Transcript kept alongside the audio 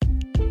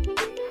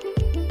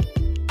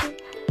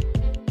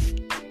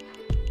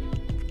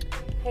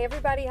Hey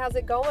everybody, how's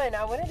it going?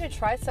 I wanted to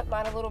try something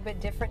out a little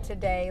bit different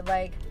today.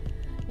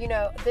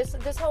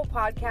 This whole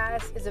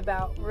podcast is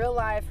about real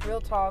life, real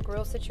talk,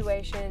 real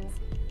situations.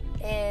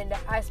 And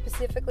I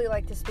specifically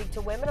like to speak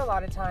to women a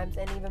lot of times,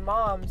 and even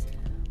moms,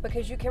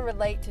 because you can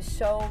relate to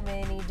so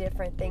many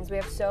different things. We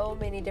have so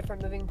many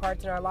different moving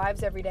parts in our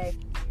lives every day,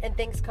 and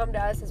things come to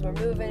us as we're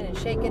moving and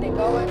shaking and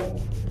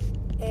going.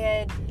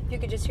 And you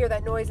could just hear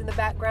that noise in the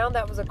background.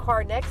 That was a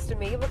car next to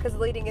me, because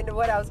leading into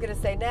what I was going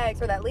to say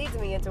next, or that leads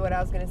me into what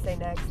I was going to say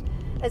next,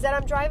 is that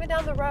I'm driving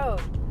down the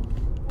road.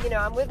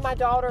 I'm with my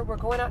daughter. We're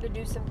going out to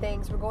do some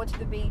things. We're going to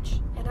the beach.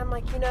 And I'm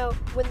like,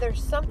 when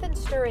there's something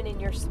stirring in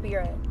your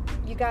spirit,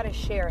 you got to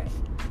share it,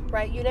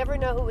 right? You never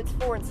know who it's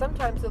for. And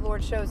sometimes the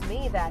Lord shows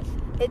me that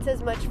it's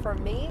as much for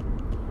me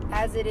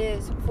as it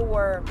is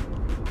for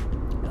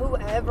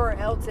whoever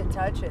else it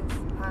touches.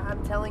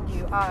 I'm telling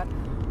you,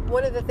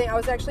 one of the things I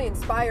was actually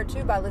inspired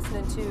too by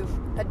listening to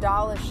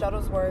Adalis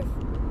Shuttlesworth,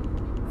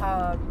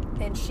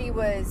 and she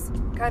was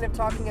kind of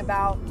talking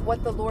about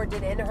what the Lord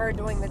did in her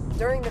during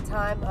the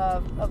time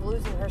of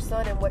losing her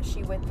son and what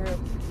she went through.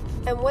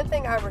 And one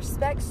thing I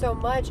respect so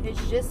much is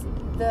just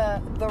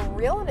the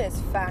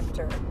realness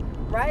factor,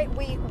 right?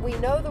 We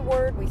know the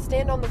word, we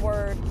stand on the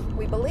word,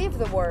 we believe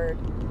the word,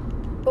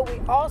 but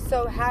we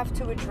also have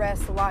to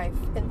address life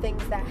and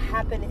things that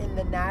happen in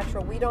the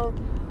natural. We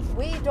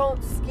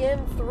don't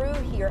skim through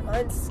here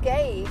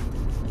unscathed.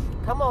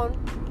 Come on.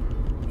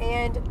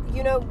 And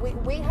we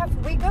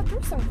go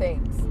through some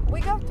things. We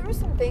go through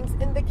some things,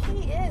 and the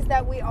key is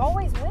that we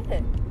always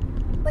win.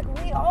 Like,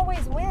 we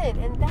always win,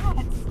 and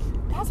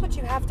that's what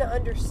you have to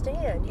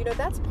understand.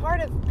 That's part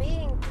of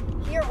being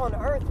here on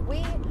earth.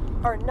 We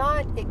are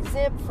not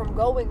exempt from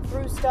going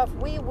through stuff.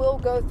 We will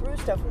go through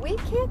stuff. We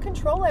can't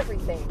control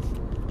everything.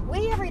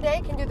 We every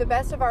day can do the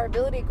best of our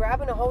ability,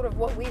 grabbing a hold of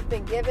what we've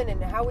been given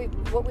and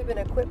what we've been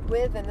equipped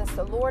with, and it's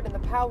the Lord and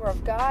the power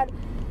of God.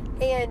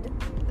 And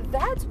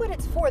that's what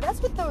it's for.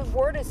 That's what the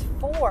word is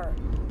for,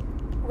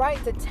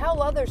 right? To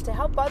tell others, to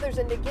help others,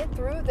 and to get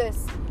through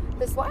this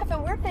life.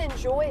 And we're to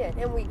enjoy it,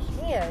 and we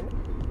can,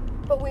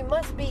 but we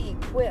must be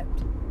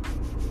equipped.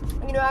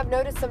 I've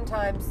noticed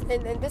sometimes,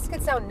 and this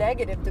could sound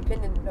negative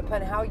depending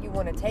upon how you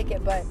want to take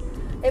it, but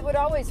it would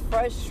always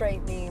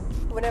frustrate me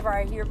whenever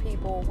I hear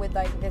people with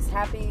this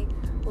happy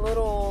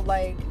little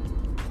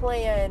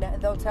plan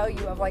they'll tell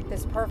you of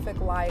this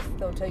perfect life.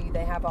 They'll tell you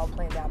they have all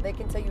planned out. They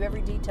can tell you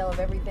every detail of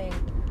everything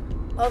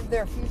of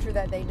their future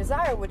that they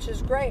desire, which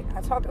is great.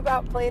 I talk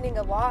about planning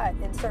a lot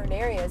in certain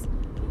areas,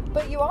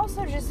 but you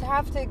also just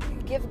have to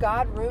give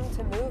God room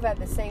to move at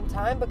the same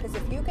time, because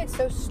if you get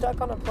so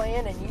stuck on a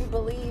plan and you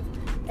believe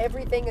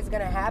everything is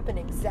going to happen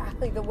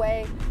exactly the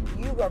way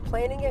you are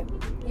planning it,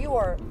 you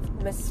are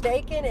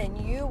mistaken, and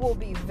you will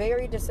be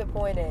very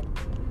disappointed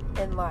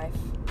in life.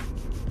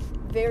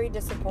 Very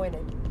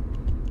disappointed.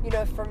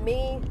 For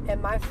me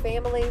and my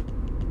family,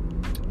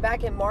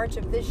 back in March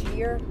of this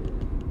year,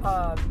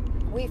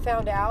 we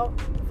found out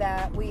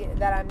that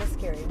I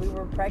miscarried. We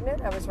were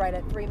pregnant. I was right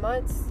at 3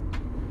 months,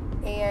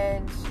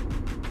 and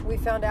we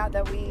found out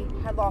that we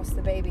had lost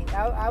the baby.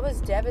 I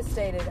was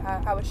devastated.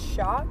 I was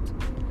shocked.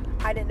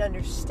 I didn't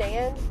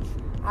understand.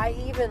 I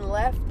even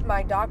left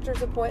my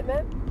doctor's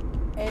appointment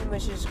and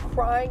was just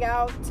crying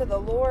out to the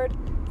Lord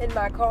in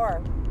my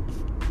car,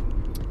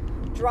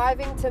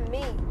 driving to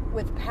meet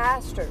with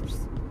pastors.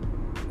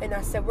 And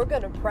I said, we're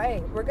going to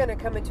pray. We're going to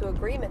come into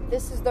agreement.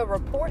 This is the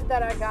report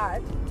that I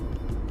got.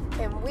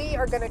 And we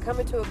are going to come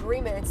into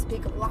agreement and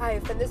speak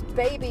life. And this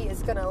baby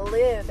is going to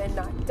live and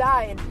not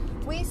die.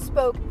 And we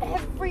spoke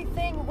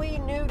everything we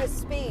knew to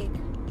speak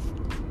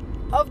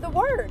of the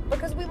word,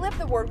 because we live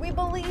the word. We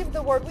believe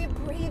the word. We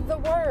breathe the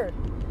word,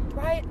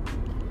 right?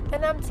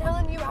 And I'm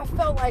telling you, I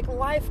felt like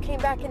life came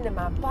back into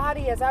my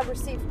body as I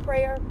received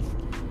prayer.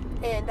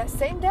 And that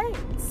same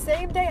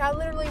day, I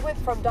literally went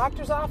from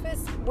doctor's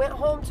office, went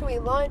home to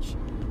eat lunch,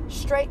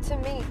 straight to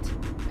meet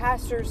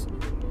pastors,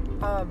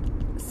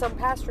 some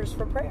pastors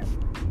for prayer,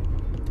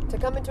 to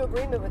come into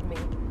agreement with me.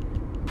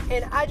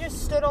 And I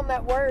just stood on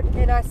that word,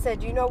 and I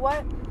said, you know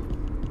what?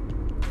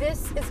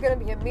 This is going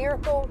to be a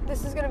miracle.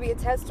 This is going to be a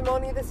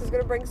testimony. This is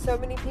going to bring so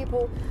many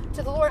people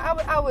to the Lord.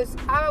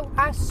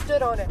 I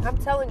stood on it. I'm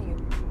telling you.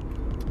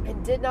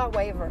 And did not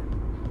waver,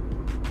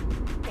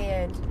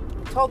 and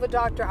told the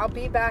doctor, I'll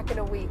be back in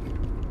a week.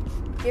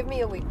 Give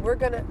me a week. You're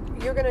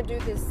gonna do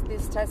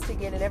this test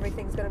again, and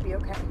everything's gonna be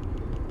okay,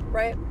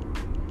 right?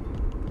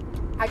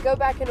 I go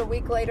back in a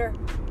week later,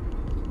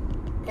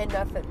 and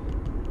nothing.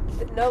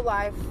 No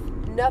life.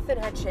 Nothing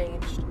had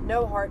changed.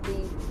 No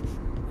heartbeat.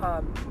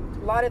 A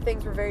lot of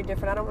things were very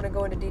different. I don't want to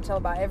go into detail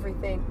about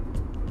everything.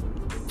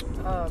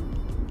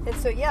 And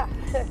so yeah,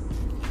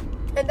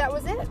 and that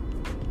was it.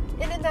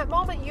 And in that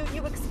moment,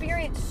 you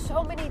experience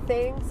so many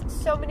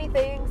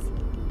things,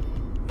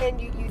 and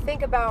you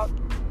think about,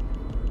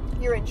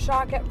 you're in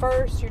shock at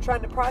first, you're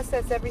trying to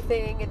process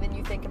everything, and then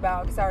you think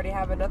about, because I already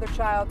have another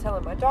child,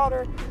 telling my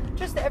daughter,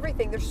 just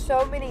everything. There's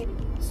so many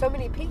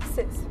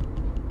pieces.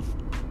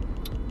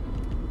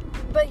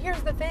 But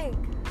here's the thing.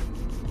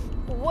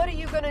 what are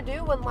you going to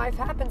do when life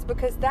happens?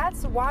 Because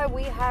that's why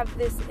we have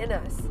this in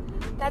us.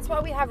 That's why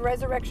we have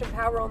resurrection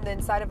power on the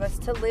inside of us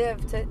to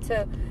live,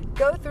 to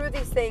go through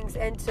these things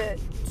and to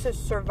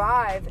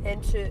survive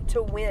and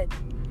to win,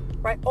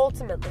 right?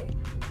 Ultimately.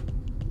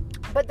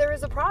 But there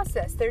is a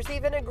process. There's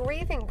even a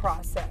grieving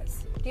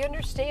process. Do you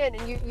understand?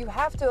 And you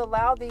have to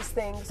allow these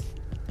things.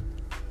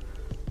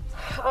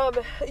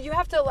 You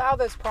have to allow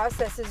those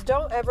processes.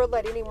 Don't ever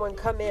let anyone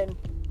come in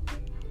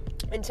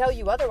and tell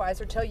you otherwise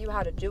or tell you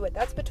how to do it.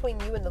 That's between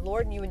you and the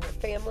Lord and you and your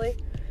family.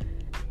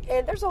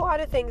 And there's a lot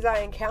of things I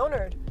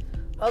encountered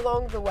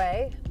along the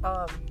way.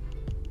 I'm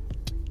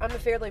a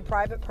fairly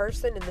private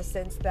person in the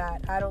sense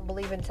that I don't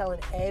believe in telling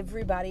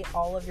everybody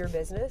all of your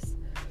business.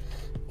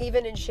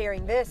 Even in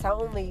sharing this, I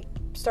only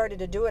started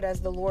to do it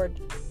as the Lord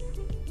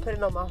put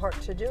it on my heart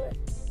to do it,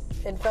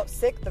 and felt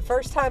sick the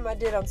first time I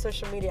did on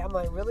social media. I'm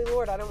like, really,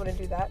 Lord? I don't want to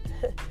do that.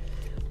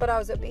 But I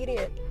was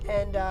obedient.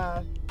 And,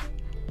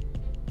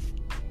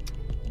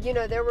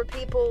 there were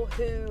people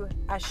who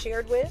I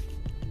shared with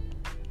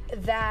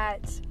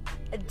that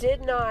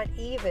did not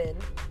even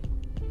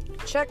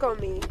check on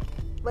me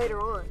later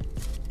on.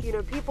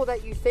 People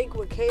that you think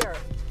would care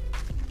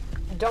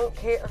don't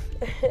care.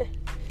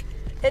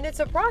 And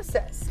it's a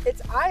process.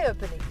 It's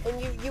eye-opening.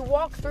 And you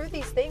walk through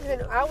these things,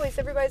 and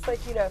everybody's like,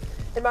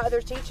 in my other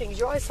teachings,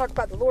 you always talk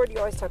about the Lord, you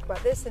always talk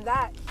about this and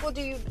that. Well,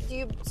 do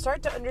you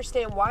start to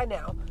understand why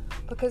now?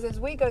 Because as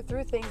we go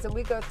through things and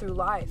we go through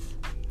life,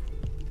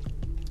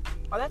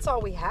 that's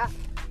all we have.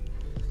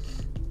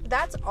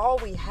 That's all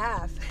we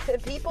have.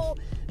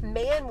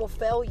 Man will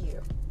fail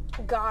you.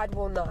 God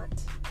will not.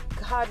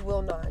 God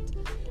will not.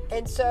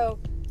 And so,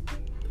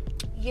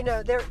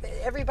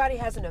 everybody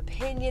has an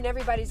opinion.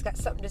 Everybody's got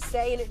something to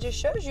say. And it just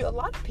shows you a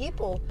lot of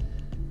people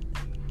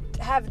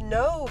have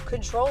no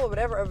control or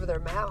whatever over their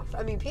mouth.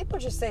 I mean, people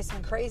just say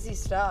some crazy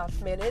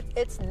stuff, man.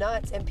 It's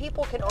nuts. And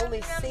people can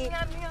only see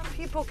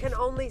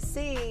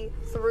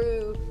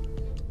through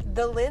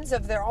the lens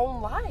of their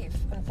own life.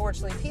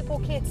 Unfortunately, people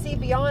can't see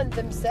beyond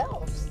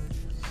themselves.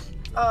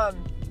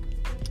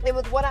 And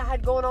with what I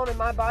had going on in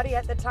my body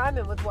at the time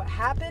and with what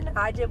happened,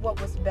 I did what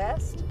was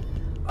best.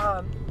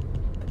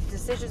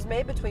 Decisions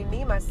made between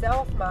me,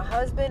 myself, my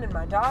husband, and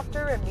my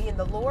doctor, and me and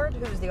the Lord,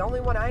 who's the only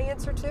one I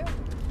answer to.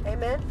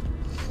 Amen.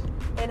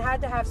 And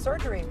had to have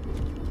surgery.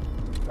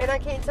 And I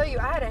can't tell you,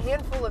 I had a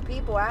handful of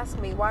people ask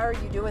me, why are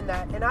you doing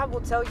that? And I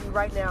will tell you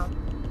right now,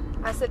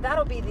 I said,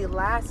 that'll be the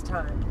last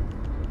time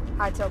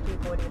I tell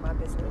people any of my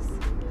business.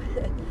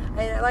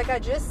 And like I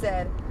just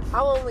said,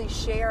 I'll only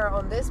share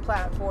on this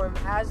platform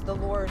as the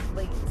Lord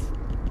leads,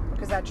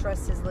 because I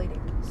trust His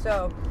leading.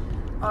 So,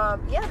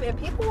 man,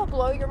 people will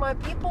blow your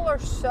mind. People are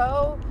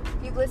so,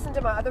 if you listen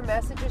to my other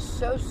messages,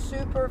 so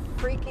super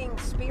freaking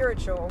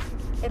spiritual.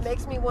 It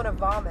makes me want to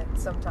vomit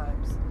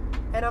sometimes.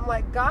 And I'm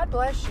like, God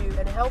bless you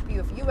and help you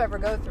if you ever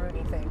go through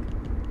anything.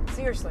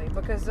 Seriously,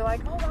 because they're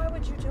like, oh, why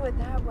would you do it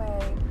that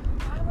way?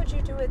 Why would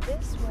you do it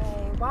this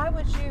way? Why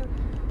would you...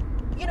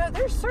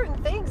 there's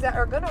certain things that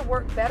are going to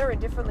work better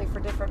and differently for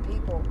different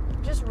people.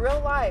 Just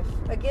real life.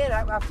 Again,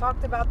 I've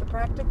talked about the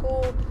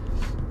practical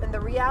and the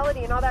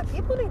reality and all that.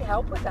 People need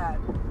help with that.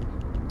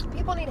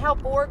 People need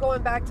help. Or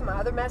going back to my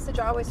other message,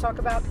 I always talk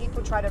about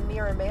people try to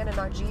mirror a man and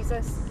not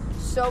Jesus.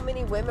 So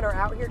many women are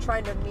out here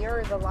trying to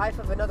mirror the life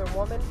of another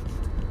woman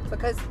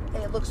because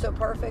it looks so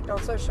perfect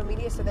on social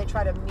media, so they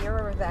try to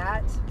mirror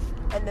that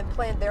and then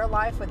plan their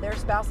life with their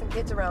spouse and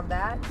kids around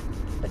that.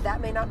 But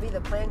that may not be the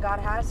plan God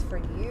has for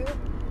you.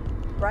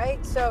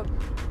 Right? So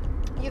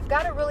you've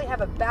got to really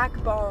have a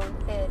backbone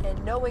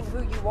and knowing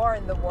who you are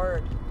in the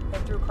Word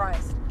and through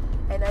Christ.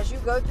 And as you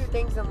go through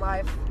things in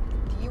life,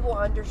 you will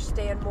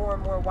understand more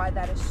and more why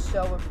that is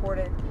so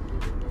important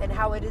and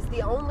how it is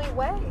the only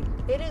way.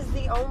 It is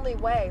the only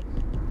way.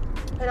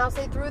 And I'll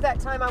say through that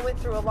time I went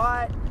through a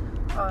lot.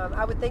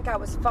 I would think I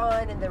was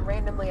fine, and then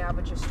randomly I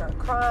would just start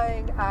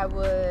crying. I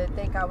would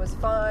think I was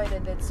fine,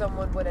 and then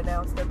someone would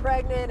announce they're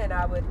pregnant, and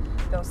I would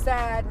feel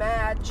sad,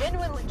 mad,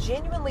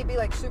 genuinely be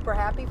like super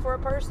happy for a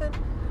person.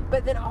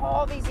 But then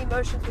all these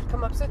emotions would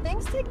come up. So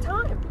things take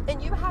time, and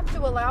you have to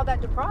allow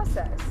that to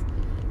process.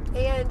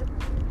 And,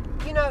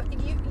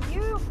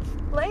 you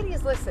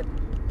ladies, listen.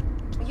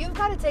 You've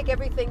got to take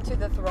everything to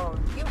the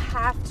throne. You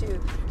have to.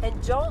 And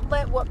don't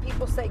let what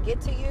people say get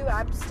to you.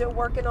 I'm still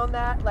working on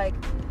that.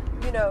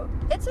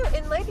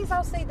 And ladies,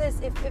 I'll say this,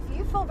 if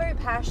you feel very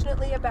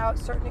passionately about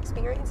certain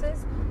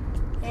experiences,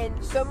 and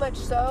so much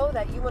so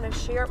that you want to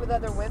share it with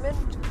other women,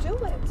 do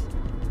it.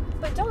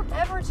 But don't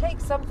ever take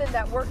something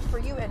that worked for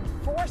you and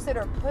force it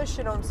or push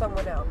it on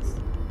someone else.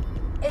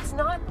 It's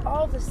not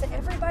all the same.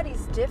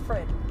 Everybody's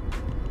different.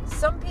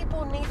 Some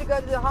people need to go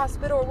to the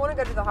hospital or want to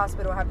go to the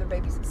hospital and have their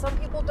babies. Some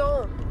people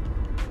don't.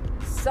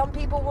 Some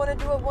people want to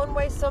do it one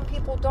way, some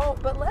people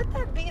don't. But let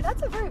that be.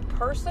 That's a very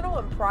personal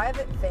and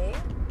private thing.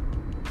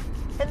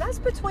 And that's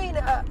between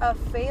a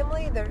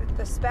family,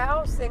 the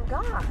spouse, and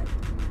God.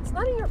 It's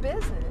none of your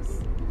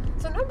business.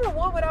 So number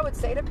one, what I would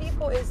say to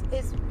people is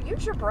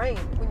use your brain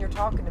when you're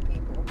talking to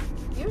people.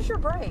 Use your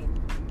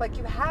brain. Like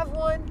you have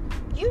one,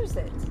 use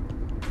it.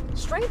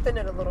 Strengthen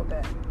it a little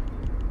bit.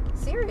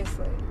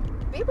 Seriously.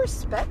 Be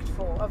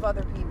respectful of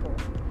other people.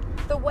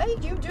 The way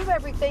you do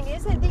everything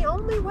isn't the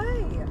only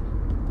way.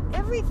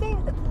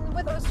 Everything,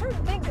 with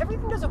certain things,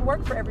 everything doesn't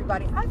work for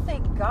everybody. I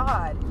thank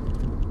God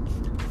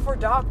for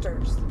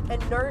doctors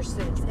and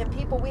nurses and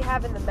people we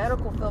have in the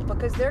medical field,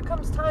 because there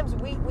comes times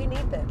we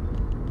need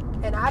them.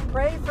 And I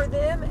pray for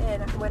them,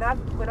 and when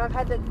I've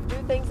had to do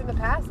things in the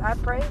past, I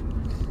pray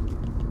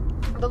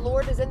the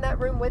Lord is in that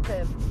room with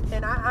them.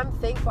 And I'm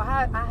thankful.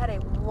 I had a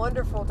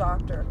wonderful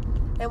doctor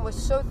and was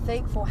so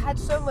thankful. Had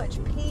so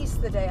much peace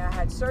the day I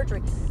had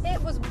surgery.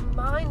 It was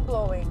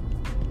mind-blowing,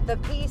 the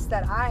peace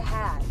that I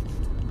had.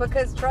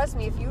 Because trust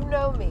me, if you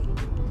know me,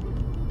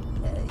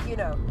 you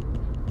know,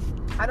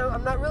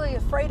 I'm not really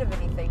afraid of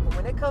anything. But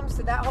when it comes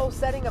to that whole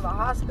setting of a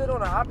hospital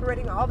and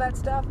operating, all that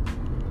stuff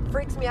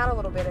freaks me out a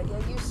little bit.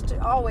 It used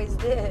to, always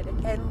did.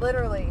 And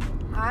literally,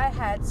 I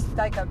had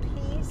like a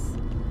peace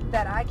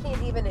that I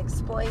can't even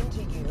explain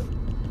to you.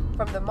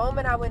 From the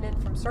moment I went in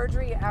from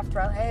surgery, after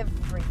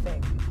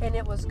everything. And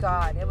it was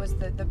God. It was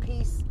the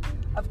peace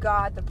of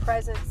God, the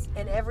presence,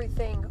 and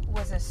everything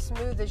was as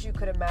smooth as you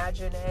could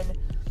imagine. And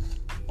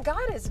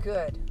God is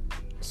good.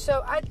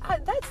 So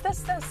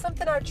that's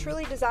something I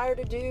truly desire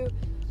to do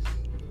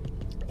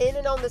in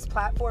and on this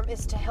platform,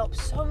 is to help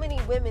so many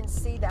women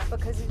see that.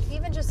 Because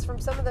even just from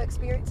some of the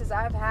experiences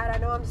I've had, I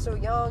know I'm so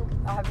young,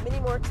 I have many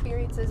more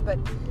experiences, but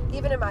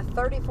even in my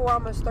 34,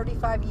 almost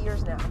 35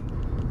 years now,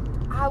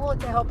 I want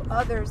to help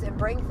others and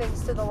bring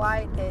things to the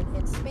light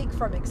and speak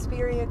from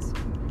experience.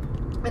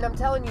 And I'm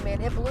telling you,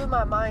 man, it blew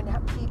my mind how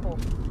people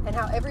and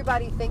how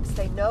everybody thinks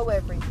they know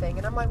everything.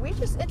 And I'm like,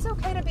 it's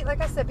okay to be,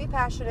 like I said, be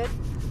passionate,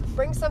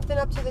 bring something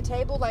up to the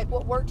table, like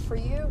what worked for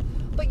you,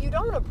 but you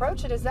don't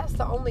approach it as that's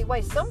the only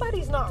way.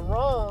 Somebody's not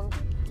wrong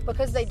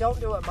because they don't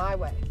do it my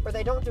way or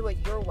they don't do it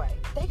your way.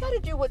 They got to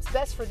do what's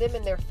best for them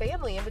and their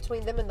family and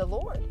between them and the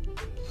Lord.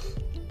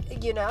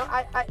 You know,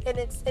 and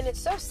it's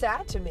so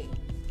sad to me.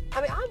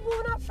 I mean, I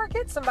will not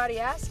forget somebody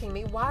asking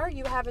me, why are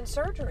you having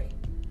surgery?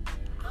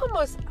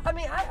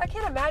 I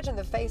can't imagine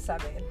the face I'm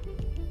in,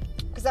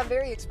 because I'm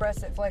very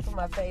expressive, like with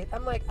my face.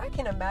 I'm like, I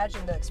can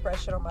imagine the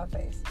expression on my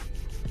face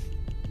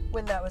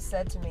when that was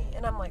said to me.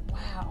 And I'm like,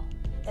 wow.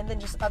 And then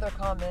just other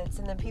comments,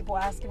 and then people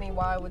asking me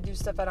why I would do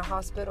stuff at a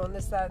hospital and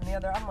this, that, and the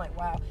other. I'm like,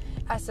 wow.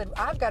 I said,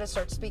 I've got to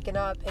start speaking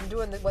up and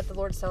doing what the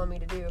Lord's telling me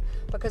to do,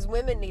 because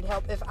women need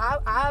help. If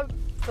I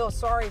feel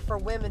sorry for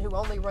women who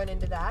only run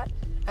into that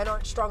and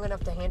aren't strong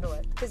enough to handle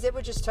it, because it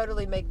would just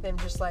totally make them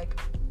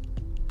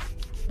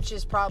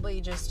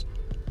probably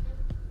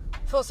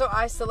feel so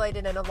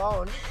isolated and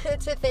alone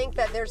to think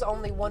that there's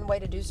only one way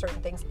to do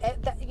certain things.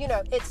 You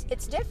know,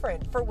 it's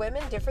different for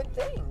women, different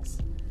things.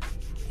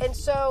 And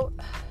so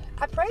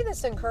I pray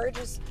this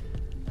encourages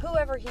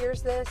whoever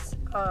hears this.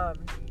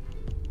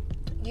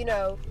 You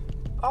know,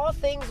 all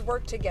things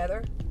work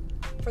together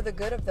for the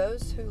good of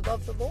those who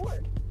love the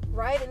Lord,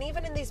 right? And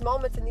even in these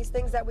moments and these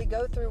things that we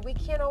go through, we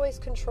can't always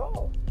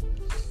control.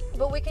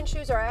 But we can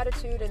choose our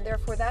attitude, and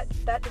therefore that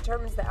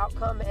determines the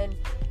outcome. And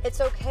it's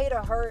okay to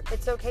hurt.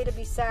 It's okay to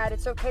be sad.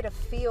 It's okay to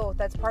feel.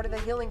 That's part of the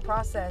healing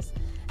process.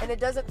 And it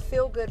doesn't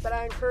feel good, but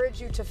I encourage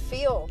you to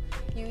feel.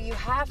 You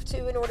have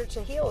to in order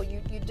to heal.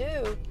 You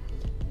do.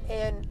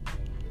 And,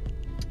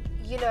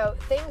 you know,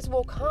 things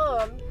will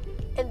come.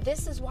 And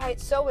this is why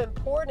it's so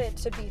important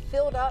to be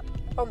filled up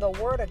on the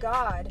Word of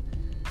God.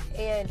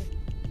 And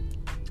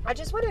I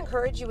just want to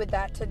encourage you with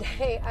that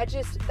today. I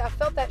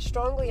felt that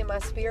strongly in my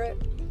spirit.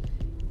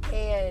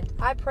 And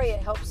I pray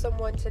it helps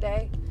someone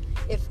today.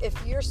 If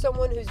you're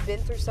someone who's been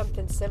through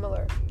something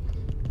similar,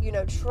 you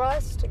know,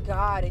 trust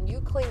God and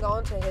you cling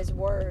on to His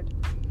Word.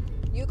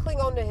 You cling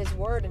on to His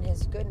Word and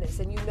His goodness,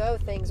 and you know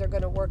things are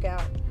going to work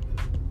out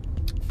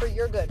for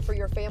your good, for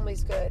your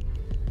family's good.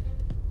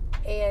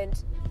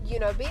 And, you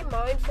know, be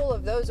mindful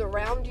of those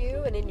around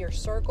you and in your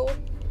circle.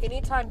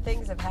 Anytime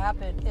things have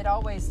happened, it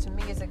always, to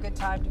me, is a good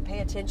time to pay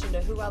attention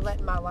to who I let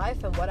in my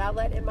life and what I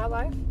let in my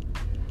life.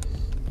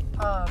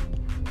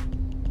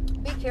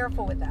 Be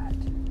careful with that.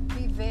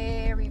 Be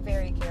very,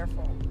 very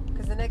careful.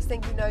 Because the next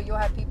thing you know, you'll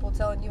have people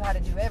telling you how to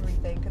do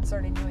everything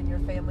concerning you and your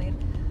family.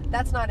 And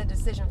that's not a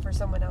decision for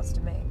someone else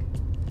to make.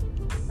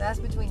 That's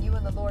between you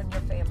and the Lord and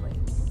your family.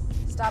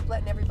 Stop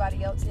letting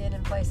everybody else in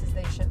places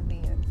they shouldn't be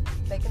in.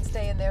 They can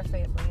stay in their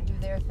family and do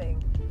their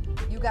thing.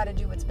 You got to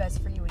do what's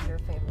best for you and your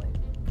family.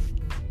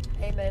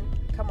 Amen.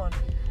 Come on.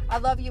 I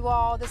love you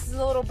all. This is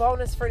a little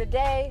bonus for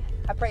today.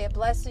 I pray it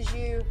blesses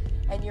you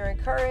and you're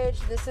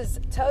encouraged. This is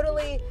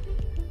totally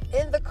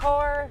in the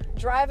car,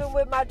 driving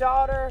with my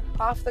daughter,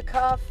 off the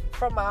cuff,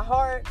 from my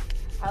heart.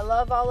 I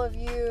love all of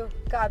you.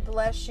 God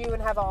bless you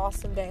and have an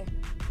awesome day.